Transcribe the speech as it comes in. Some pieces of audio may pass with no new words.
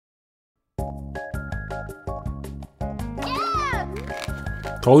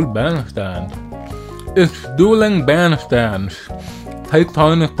Toad Bandstand. It's dueling bandstands. Take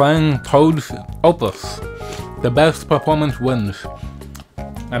turns playing Toad's opus. The best performance wins.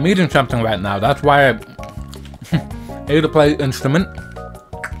 I'm eating something right now, that's why I ate to play instrument.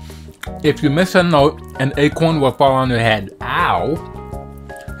 If you miss a note, an acorn will fall on your head. Ow!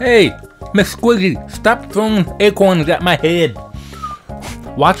 Hey, Miss Squiggy, stop throwing acorns at my head.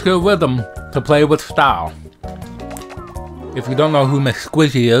 Watch your rhythm to play with style. If you don't know who Miss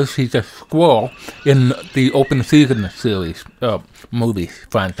Squiggy is, she's a squirrel in the Open Season series, movie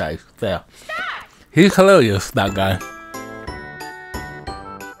franchise. There. He's hilarious, that guy.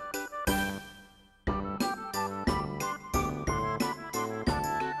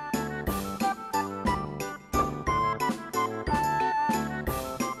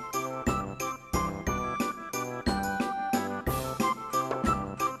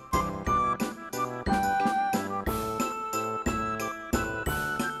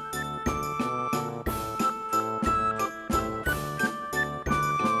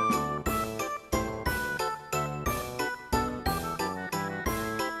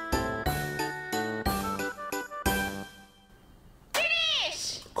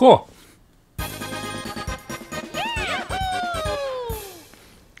 Cool.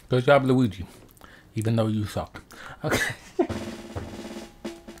 Good job, Luigi. Even though you suck. Okay.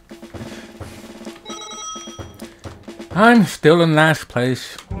 I'm still in last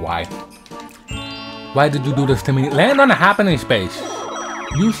place. Why? Why did you do this to me? Land on a happening space.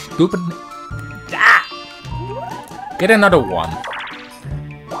 You stupid. Ah! Get another one.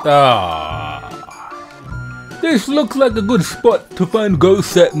 This looks like a good spot to find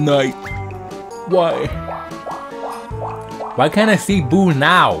ghosts at night. Why? Why can't I see Boo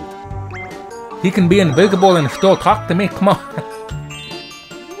now? He can be invisible and still talk to me, come on.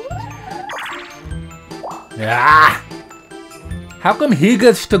 Ah! How come he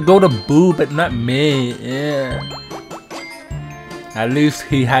gets to go to Boo but not me? Yeah. At least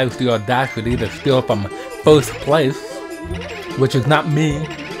he has the audacity to steal from first place, which is not me.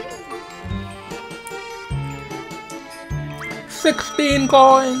 16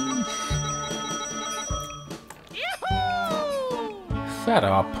 coins! Shut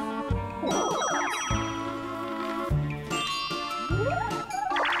up.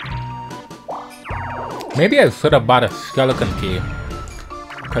 Maybe I should have bought a skeleton key.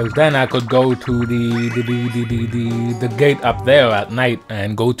 Cause then I could go to the gate up there at night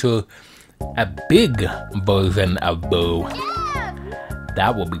and go to a big version of Boo.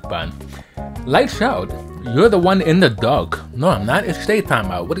 That will be fun. Lights out. You're the one in the dark. No, I'm not. It's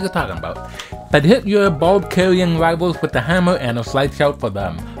daytime out. What are you talking about? But hit your bulb-carrying rivals with the hammer and a lights out for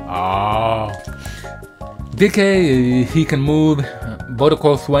them. Oh. DK, he can move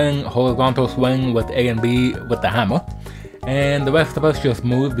vertical swing, horizontal swing with A and B with the hammer. And the rest of us just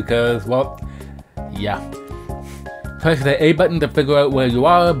move because, well, yeah. Press the A button to figure out where you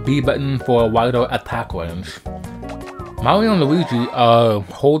are, B button for a wider attack range. Mario and Luigi are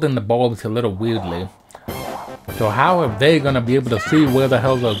holding the bulbs a little weirdly. So how are they gonna be able to see where the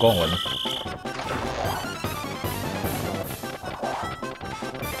hell they're going?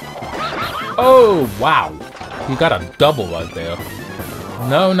 Oh, wow. You got a double right there.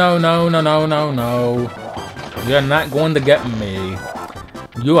 No, no, no, no, no, no, no. You're not going to get me.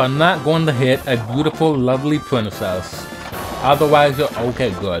 You are not going to hit a beautiful, lovely princess. Otherwise, you're okay,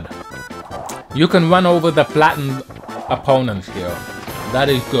 good. You can run over the flattened opponents here. That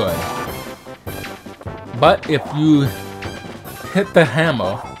is good. But if you hit the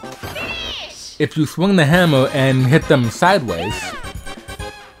hammer, if you swing the hammer and hit them sideways,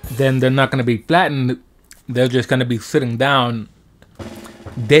 then they're not going to be flattened. They're just going to be sitting down,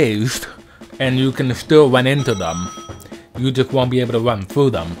 dazed, and you can still run into them. You just won't be able to run through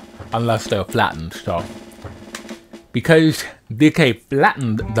them unless they're flattened. So, because DK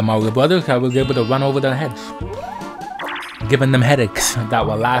flattened the Mario Brothers, I was able to run over their heads, giving them headaches that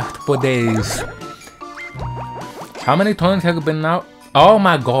will last for days. How many turns have it been now? Oh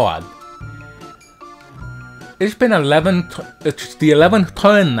my god. It's been 11, it's the 11th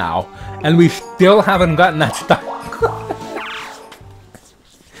turn now, and we still haven't gotten that stuff.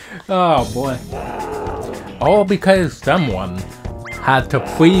 Oh boy. All because someone had to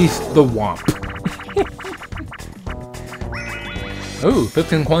freeze the Womp. Ooh,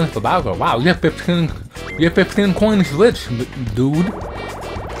 15 coins for Bowser. Wow, you're 15 coins rich, dude.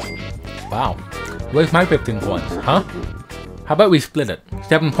 Wow. Where's my 15 coins, huh? How about we split it?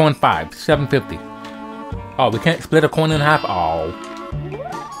 7.5, 750. Oh, we can't split a coin in half? Oh.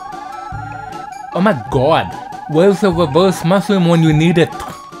 Oh my god. Where's the reverse mushroom when you need it?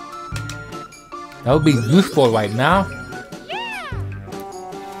 That would be useful right now.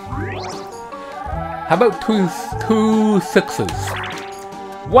 How about two sixes?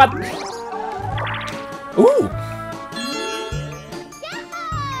 What? Ooh!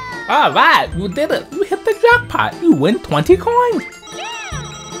 Alright, you did it! You hit the jackpot! You win 20 coins!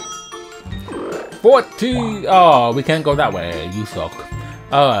 40! Oh, we can't go that way. You suck.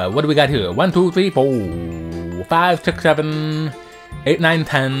 What do we got here? 1, 2, 3, 4, 5, 6, 7, 8, 9,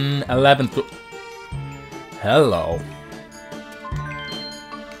 10, 11. Hello.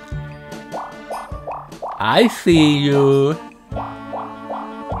 I see you.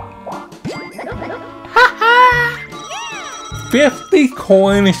 Haha! 50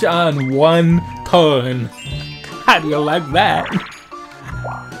 coins on one turn. How do you like that?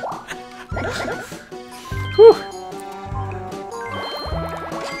 Whew.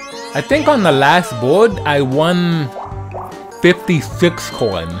 I think on the last board I won 56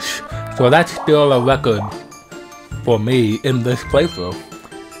 coins, so that's still a record for me in this playthrough.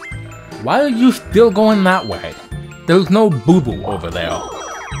 Why are you still going that way? There's no boo-boo over there.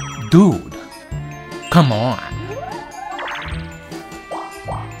 Dude, come on.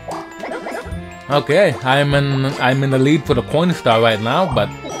 Okay, I'm in the lead for the coin star right now, but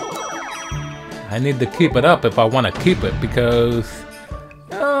I need to keep it up if I want to keep it, because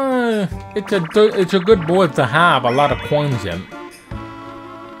it's a good board to have a lot of coins in.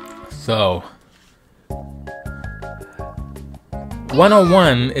 So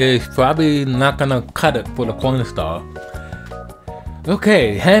 101 is probably not gonna cut it for the coin star.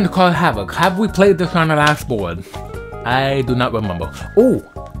 Okay, hand called Havoc. Have we played this on the last board? I do not remember. Oh,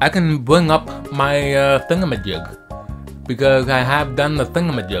 I can bring up my thingamajig, because I have done the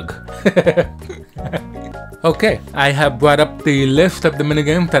thingamajig. Okay, I have brought up the list of the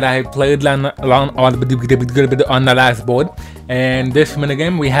minigames that I played on the last board, and this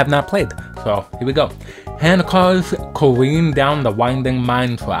minigame we have not played. So here we go. Hand cars careen down the winding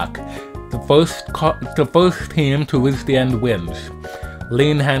mine track. The first team to reach the end wins.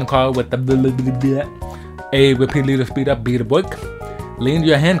 Lean hand car with the A repeatedly to speed up, B to brake. Lean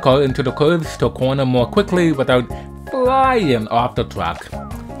your hand car into the curves to corner more quickly without flying off the track.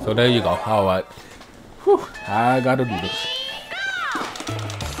 So there you go. Alright. Whew, I gotta do this.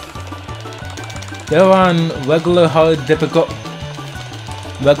 They're on regular hard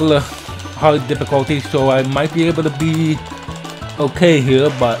difficulty, so I might be able to be okay here,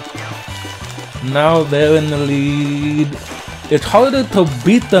 but now they're in the lead. It's harder to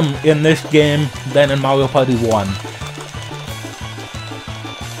beat them in this game than in Mario Party 1.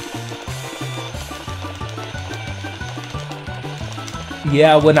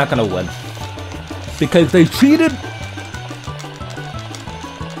 Yeah, we're not gonna win. Because they cheated.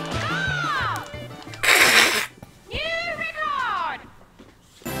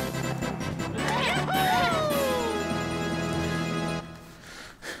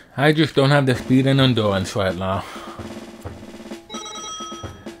 I just don't have the speed and endurance right now.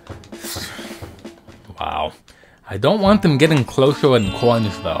 Wow. I don't want them getting closer in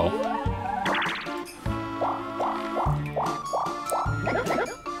coins though.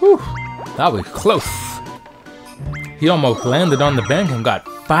 Whew, that was close. He almost landed on the bank and got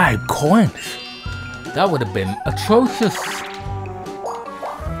 5 coins. That would have been atrocious.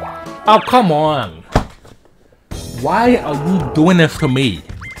 Oh, come on. Why are you doing this to me?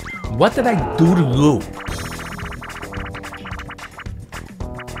 What did I do to you?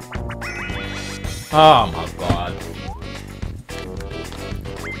 Oh my god.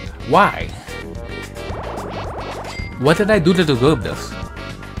 Why? What did I do to deserve this?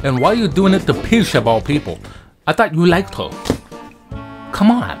 And why are you doing it to Peach of all people? I thought you liked her.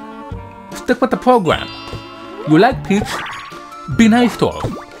 Come on. Stick with the program. You like Peach? Be nice to her.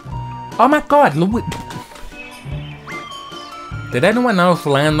 Oh my god, Louis. Did anyone else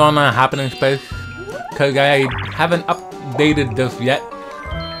land on a happening space? Cause I haven't updated this yet.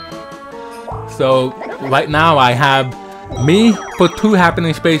 So right now I have me for 2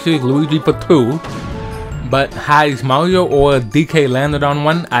 happening spaces, Luigi for 2. But has Mario or DK landed on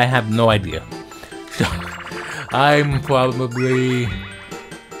one? I have no idea. So I'm probably...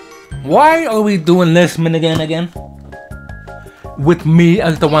 Why are we doing this minigame again? With me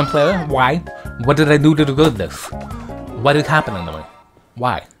as the one player? Why? What did I do to deserve this? What is happening to me?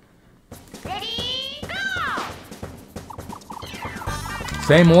 Why? Ready, go!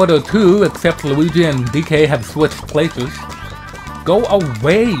 Same order too, except Luigi and DK have switched places. Go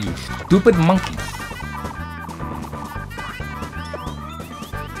away, you stupid monkey.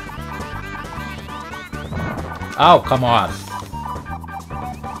 Oh, come on.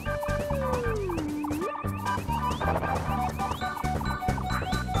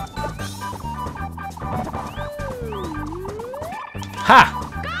 Ha!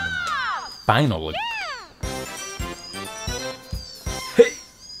 Finally. Hey!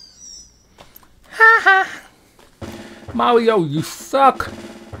 Haha! Mario, you suck!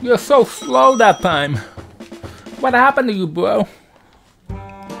 You're so slow that time. What happened to you, bro?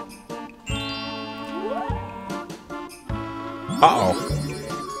 Uh-oh.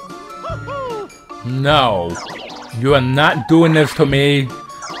 No. You are not doing this to me.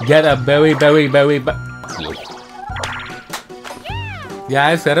 Get a very Yeah,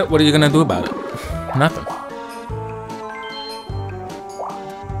 I said it. What are you gonna do about it? Nothing.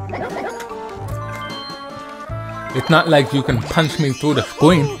 It's not like you can punch me through the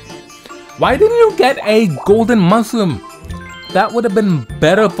screen. Why didn't you get a golden mushroom? That would have been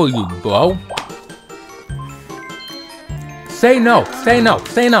better for you, bro. Say no, say no,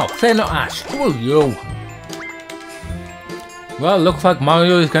 say no, say no. Ah, screw you. Well, looks like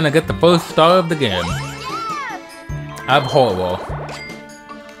Mario is gonna get the first star of the game. Abhorror.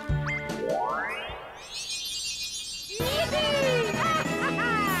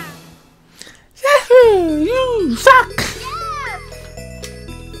 Yahoo! You suck!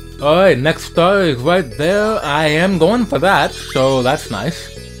 Alright, next star is right there. I am going for that, so that's nice.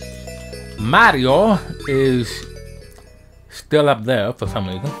 Mario is still up there for some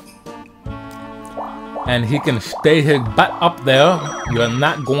reason. And he can stay his butt up there. You're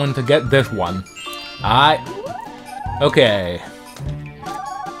not going to get this one. Alright. Okay.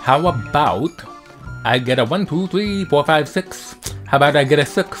 How about I get a 1, 2, 3, 4, 5, 6? How about I get a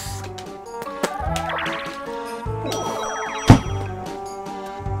 6?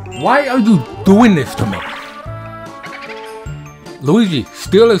 Why are you doing this to me? Luigi,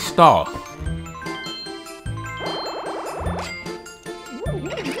 steal a star.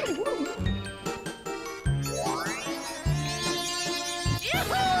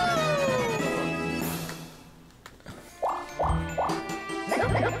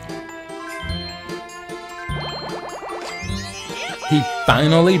 He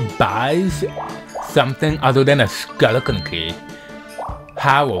finally buys something other than a skeleton key.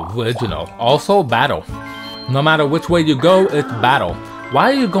 How original. Also battle. No matter which way you go, it's battle.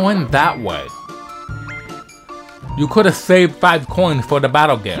 Why are you going that way? You could have saved 5 coins for the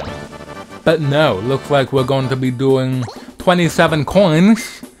battle game. But no, looks like we're going to be doing 27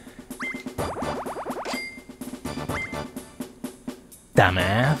 coins.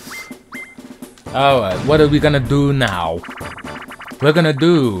 Dumbass. Alright, what are we gonna do now? We're gonna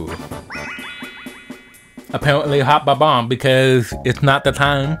do apparently hop a bomb because it's not the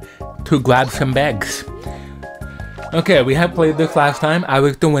time to grab some bags. Okay, we have played this last time. I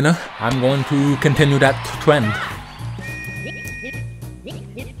was the winner. I'm going to continue that trend.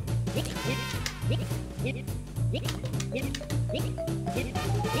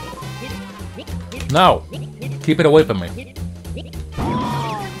 No! Keep it away from me.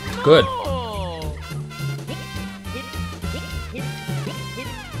 Good.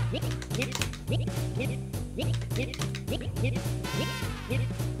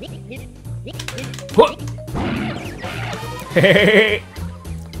 Hey!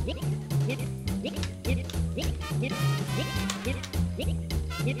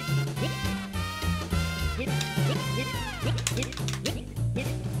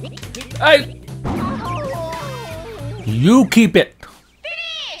 Hey! You keep it.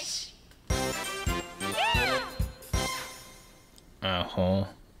 Finish! Uh-huh.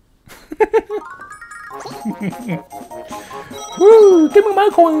 Woo! Give me my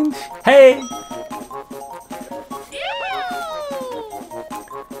coins! Hey!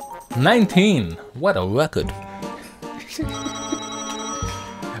 19! What a record!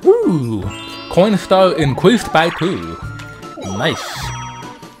 Ooh! Coin star increased by 2. Nice.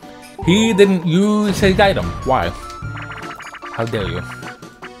 He didn't use his item. Why? How dare you?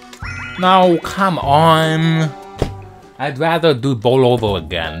 No, come on! I'd rather do bowl over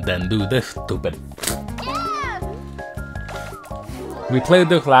again than do this stupid. We played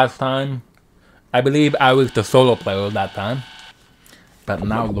this last time. I believe I was the solo player that time. But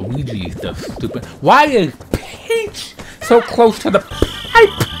now Luigi is the stupid. Why is Peach so close to the pipe?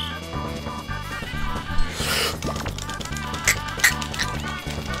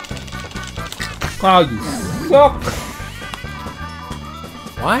 Oh, you suck!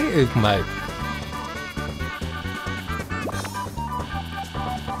 Why is my...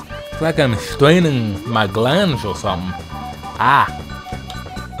 It's like I'm straining my glands or something. Ah.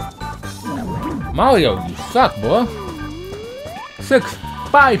 Mario, you suck, boy. 6,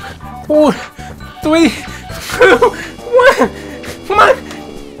 5, 4, 3, 2, 1. Come on.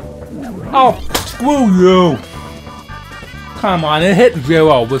 Oh, screw you. Come on, it hit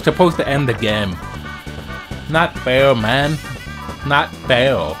 0. We're supposed to end the game. Not fair, man. not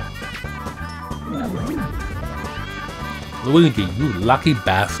fair. Luigi, you lucky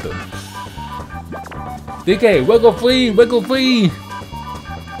bastard. DK, wiggle free, wiggle free!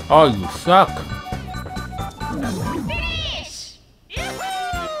 Oh, you suck. Finish!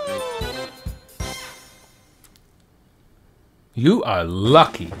 You are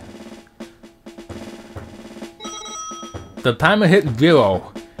lucky. The timer hit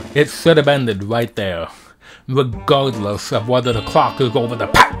 0. It should have ended right there, regardless of whether the clock is over the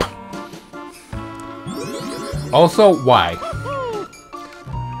pipe. Also, why?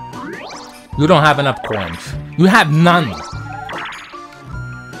 You don't have enough coins. You have none.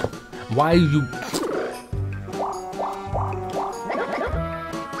 Why are you...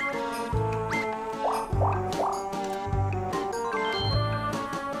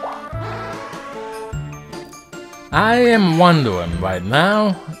 I am wondering right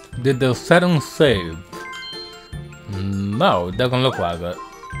now, did the settings save? No, it doesn't look like it.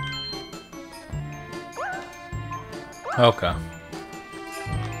 Okay.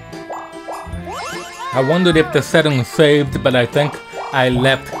 I wondered if the settings saved, but I think I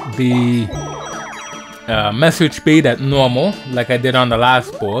left the message speed at normal, like I did on the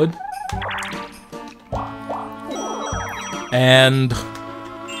last board. And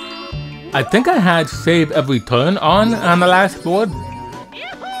I think I had save every turn on the last board.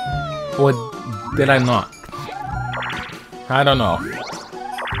 Or did I not? I don't know.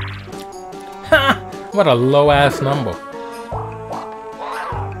 Ha! What a low ass number.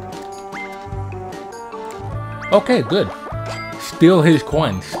 Okay, good. Steal his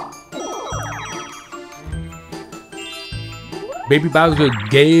coins. Baby Bowser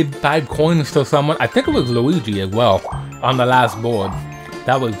gave 5 coins to someone. I think it was Luigi as well on the last board.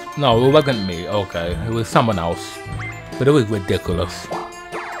 That was... no, it wasn't me. Okay, it was someone else. But it was ridiculous.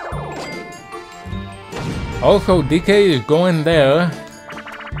 Also, DK is going there.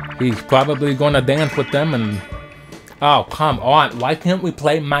 He's probably going to dance with them and... oh, come on. Why can't we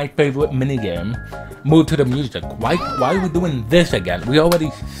play my favorite minigame? Move to the music. Why are we doing this again? We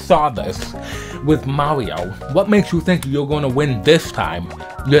already saw this with Mario. What makes you think you're going to win this time?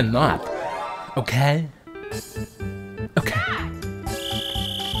 You're not. Okay? Okay.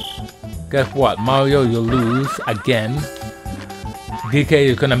 Guess what? Mario, you'll lose again. DK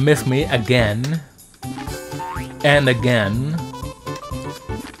is going to miss me again. And again.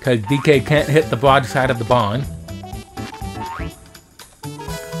 Because DK can't hit the broadside of the barn.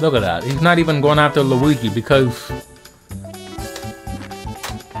 Look at that. He's not even going after Luigi because...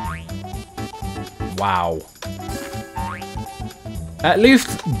 wow. At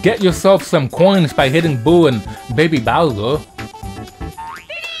least get yourself some coins by hitting Boo and Baby Bowser.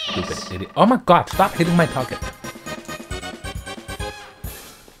 Stupid idiot. Oh my god, stop hitting my target.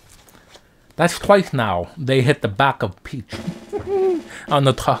 That's twice now. They hit the back of Peach. On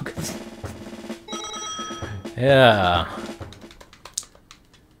the target. Yeah.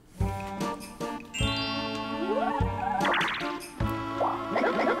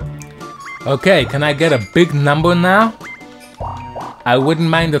 Okay, can I get a big number now? I wouldn't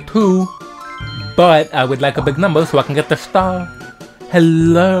mind a 2, but I would like a big number so I can get the star.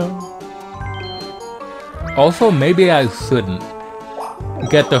 Hello. Also, maybe I shouldn't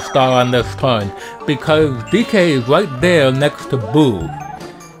get the star on this turn because DK is right there next to Boo.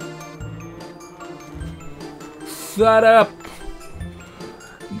 Shut up.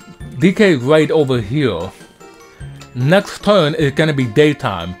 DK is right over here. Next turn is gonna be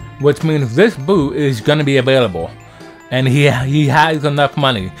daytime, which means this Boo is gonna be available. And he has enough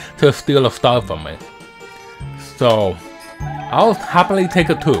money to steal a star from me. So, I'll happily take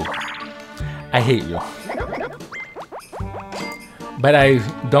a 2. I hate you. But I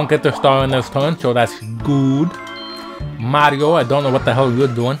don't get the star in this turn, so that's good. Mario, I don't know what the hell you're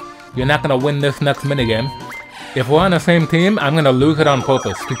doing. You're not gonna win this next minigame. If we're on the same team, I'm gonna lose it on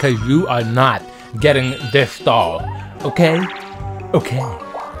purpose because you are not getting this star. Okay? Okay.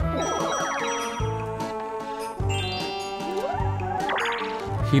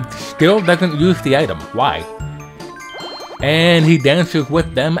 He still doesn't use the item. Why? And he dances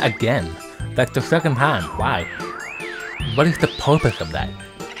with them again. That's the second time. Why? What is the purpose of that?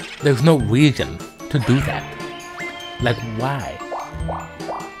 There's no reason to do that. Like, why?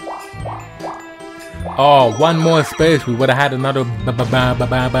 Oh, one more space, we would have had another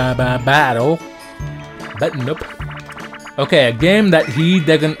battle. But nope. Okay, a game that he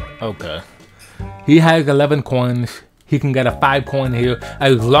doesn't... okay. He has 11 coins. He can get a 5 coin here.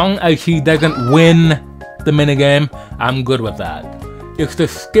 As long as he doesn't win the minigame, I'm good with that. It's the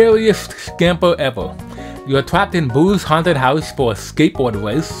scariest scamper ever. You're trapped in Boo's haunted house for a skateboard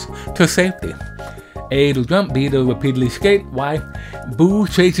race to safety. A to jump, B to repeatedly skate. Y, Boo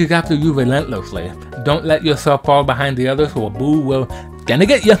chases after you relentlessly. Don't let yourself fall behind the others or Boo will gonna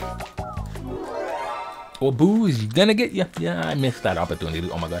get you. Or Boo is gonna get you. Yeah, I missed that opportunity.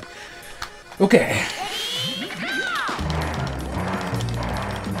 Oh my god. Okay.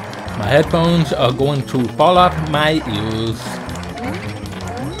 My headphones are going to fall off my ears.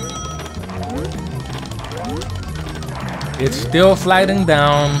 It's still sliding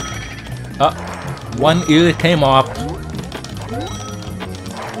down. One ear came off.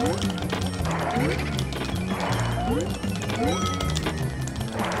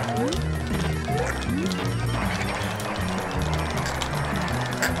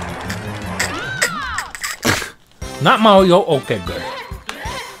 Not Mario. Okay, good.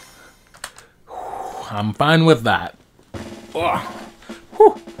 I'm fine with that.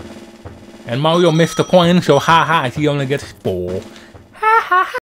 And Mario missed the coin, so haha, he only gets 4.